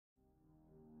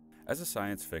As a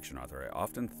science fiction author, I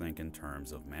often think in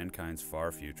terms of mankind's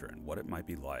far future and what it might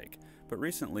be like, but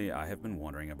recently I have been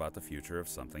wondering about the future of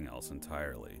something else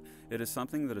entirely. It is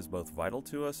something that is both vital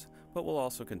to us, but will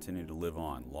also continue to live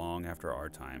on long after our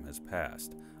time has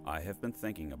passed. I have been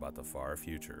thinking about the far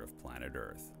future of planet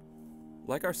Earth.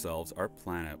 Like ourselves, our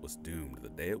planet was doomed the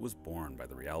day it was born by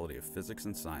the reality of physics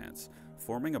and science.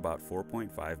 Forming about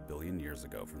 4.5 billion years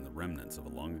ago from the remnants of a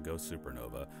long-ago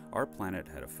supernova, our planet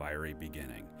had a fiery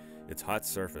beginning. Its hot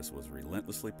surface was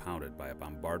relentlessly pounded by a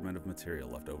bombardment of material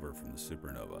left over from the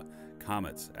supernova.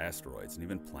 Comets, asteroids, and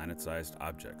even planet-sized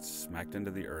objects smacked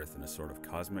into the Earth in a sort of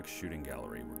cosmic shooting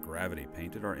gallery where gravity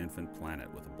painted our infant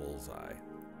planet with a bullseye.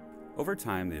 Over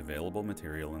time, the available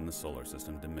material in the solar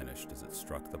system diminished as it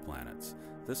struck the planets.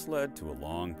 This led to a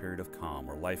long period of calm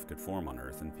where life could form on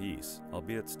Earth in peace,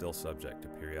 albeit still subject to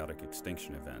periodic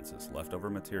extinction events as leftover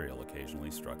material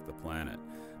occasionally struck the planet.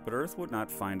 But Earth would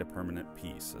not find a permanent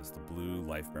peace as the blue,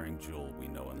 life-bearing jewel we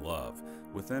know and love.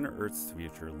 Within Earth's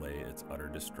future lay its utter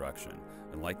destruction,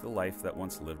 and like the life that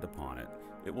once lived upon it,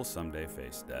 it will someday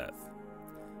face death.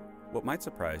 What might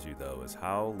surprise you, though, is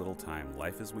how little time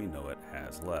life as we know it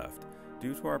has left.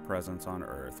 Due to our presence on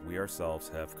Earth, we ourselves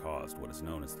have caused what is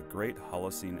known as the Great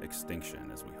Holocene Extinction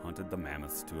as we hunted the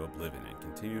mammoths to oblivion and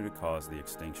continue to cause the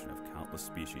extinction of countless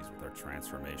species with our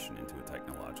transformation into a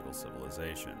technological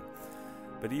civilization.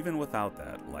 But even without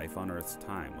that, life on Earth's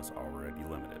time was already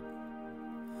limited.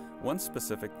 One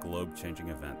specific globe-changing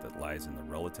event that lies in the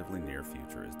relatively near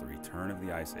future is the return of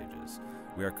the Ice Ages.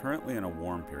 We are currently in a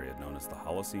warm period known as the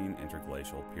Holocene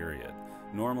Interglacial Period.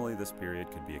 Normally, this period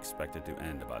could be expected to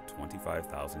end about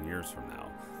 25,000 years from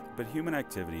now, but human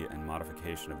activity and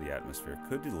modification of the atmosphere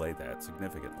could delay that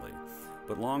significantly.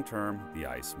 But long-term, the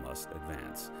ice must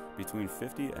advance. Between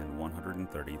 50 and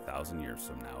 130,000 years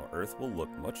from now, Earth will look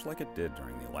much like it did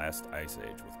during the last ice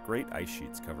age, with great ice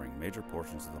sheets covering major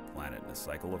portions of the planet in a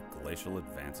cycle of glacial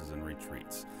advances and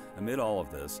retreats. Amid all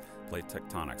of this, plate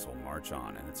tectonics will march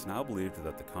on, and it's now believed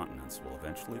that the continents will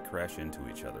eventually crash into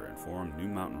each other and form new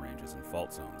mountain ranges and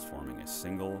fault zones, forming a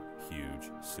single,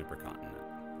 huge supercontinent.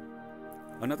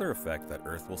 Another effect that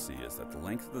Earth will see is that the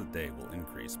length of the day will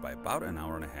increase by about an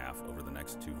hour and a half over the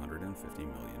next 250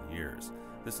 million years.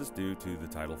 This is due to the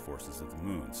tidal forces of the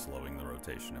Moon slowing the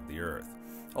rotation of the Earth.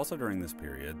 Also during this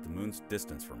period, the Moon's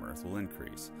distance from Earth will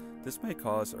increase. This may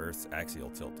cause Earth's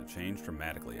axial tilt to change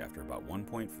dramatically after about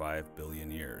 1.5 billion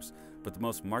years, but the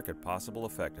most marked possible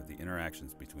effect of the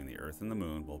interactions between the Earth and the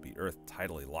Moon will be Earth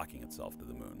tidally locking itself to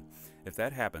the Moon. If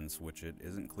that happens, which it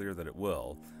isn't clear that it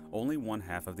will, only one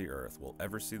half of the Earth will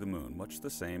ever see the Moon, much the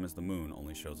same as the Moon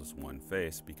only shows us one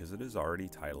face because it is already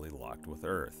tidally locked with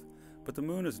Earth. But the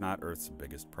Moon is not Earth's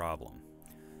biggest problem.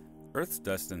 Earth's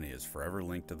destiny is forever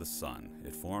linked to the Sun.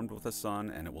 It formed with the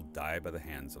Sun, and it will die by the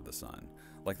hands of the Sun.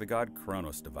 Like the god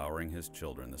Kronos devouring his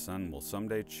children, the Sun will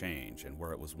someday change, and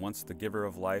where it was once the giver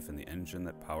of life and the engine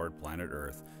that powered planet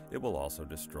Earth, it will also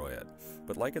destroy it.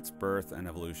 But like its birth and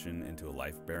evolution into a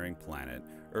life-bearing planet,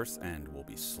 Earth's end will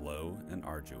be slow and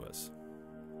arduous.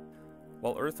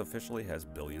 While Earth officially has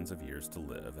billions of years to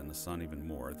live, and the Sun even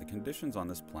more, the conditions on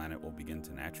this planet will begin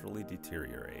to naturally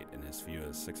deteriorate in as few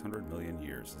as 600 million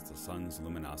years as the Sun's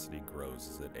luminosity grows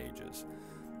as it ages.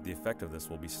 The effect of this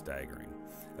will be staggering.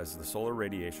 As the solar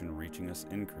radiation reaching us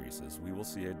increases, we will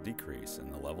see a decrease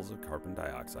in the levels of carbon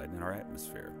dioxide in our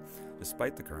atmosphere,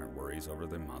 despite the current worries over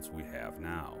the amounts we have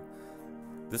now.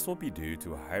 This will be due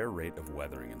to a higher rate of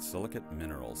weathering in silicate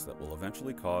minerals that will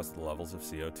eventually cause the levels of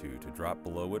CO2 to drop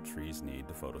below what trees need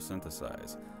to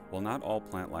photosynthesize. While not all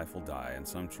plant life will die and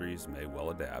some trees may well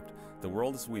adapt, the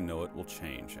world as we know it will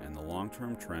change, and the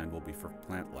long-term trend will be for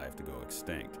plant life to go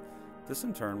extinct. This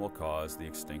in turn will cause the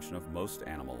extinction of most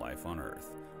animal life on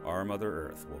Earth. Our Mother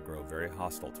Earth will grow very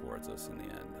hostile towards us in the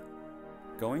end.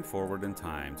 Going forward in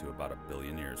time to about 1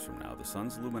 billion years from now, the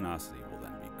Sun's luminosity will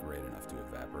then be great enough to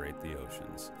evaporate the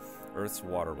oceans. Earth's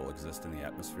water will exist in the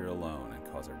atmosphere alone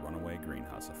and cause a runaway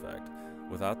greenhouse effect.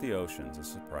 Without the oceans, a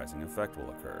surprising effect will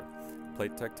occur.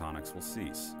 Plate tectonics will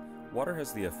cease. Water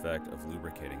has the effect of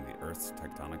lubricating the Earth's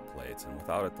tectonic plates, and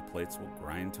without it, the plates will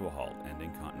grind to a halt,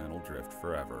 ending continental drift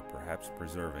forever, perhaps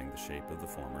preserving the shape of the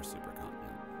former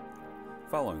supercontinent.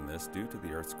 Following this, due to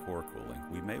the Earth's core cooling,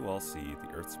 we may well see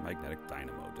the Earth's magnetic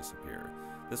dynamo disappear.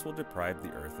 This will deprive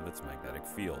the Earth of its magnetic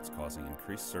fields, causing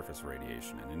increased surface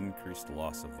radiation and an increased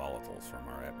loss of volatiles from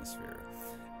our atmosphere.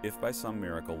 If by some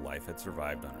miracle life had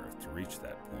survived on Earth to reach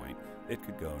that point, it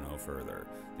could go no further.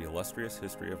 The illustrious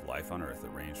history of life on Earth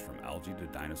that ranged from algae to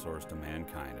dinosaurs to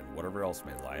mankind and whatever else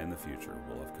may lie in the future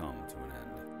will have come to an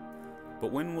end.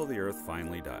 But when will the Earth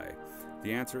finally die?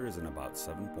 The answer is in about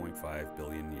 7.5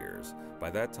 billion years.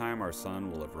 By that time, our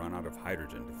sun will have run out of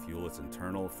hydrogen to fuel its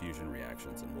internal fusion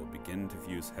reactions and will begin to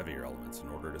fuse heavier elements in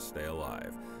order to stay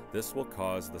alive. This will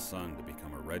cause the sun to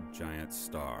become a red giant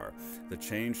star. The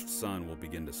changed sun will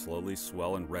begin to slowly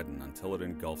swell and redden until it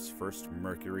engulfs first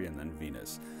Mercury and then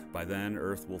Venus. By then,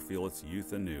 Earth will feel its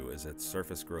youth anew as its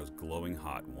surface grows glowing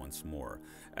hot once more.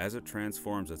 As it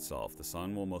transforms itself, the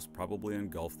sun will most probably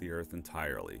engulf the Earth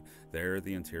entirely. There,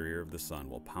 the interior of the sun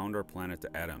will pound our planet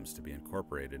to atoms to be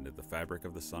incorporated into the fabric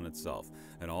of the sun itself,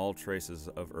 and all traces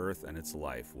of Earth and its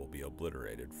life will be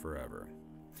obliterated forever.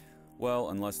 Well,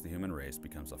 unless the human race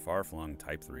becomes a far-flung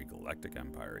Type 3 galactic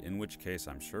empire, in which case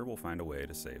I'm sure we'll find a way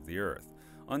to save the Earth.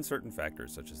 Uncertain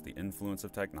factors such as the influence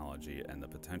of technology and the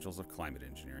potentials of climate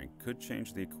engineering could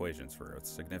change the equations for Earth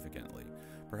significantly.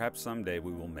 Perhaps someday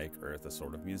we will make Earth a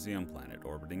sort of museum planet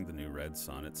orbiting the new red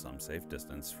sun at some safe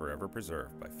distance, forever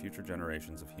preserved by future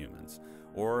generations of humans.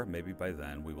 Or maybe by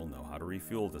then we will know how to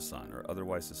refuel the sun or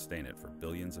otherwise sustain it for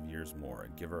billions of years more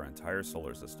and give our entire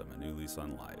solar system a new lease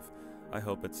on life. I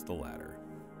hope it's the latter.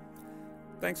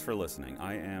 Thanks for listening.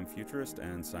 I am futurist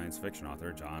and science fiction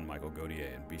author John Michael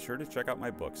Godier, and be sure to check out my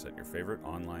books at your favorite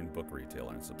online book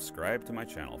retailer and subscribe to my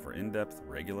channel for in-depth,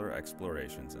 regular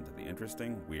explorations into the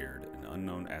interesting, weird, and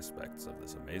unknown aspects of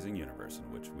this amazing universe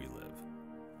in which we live.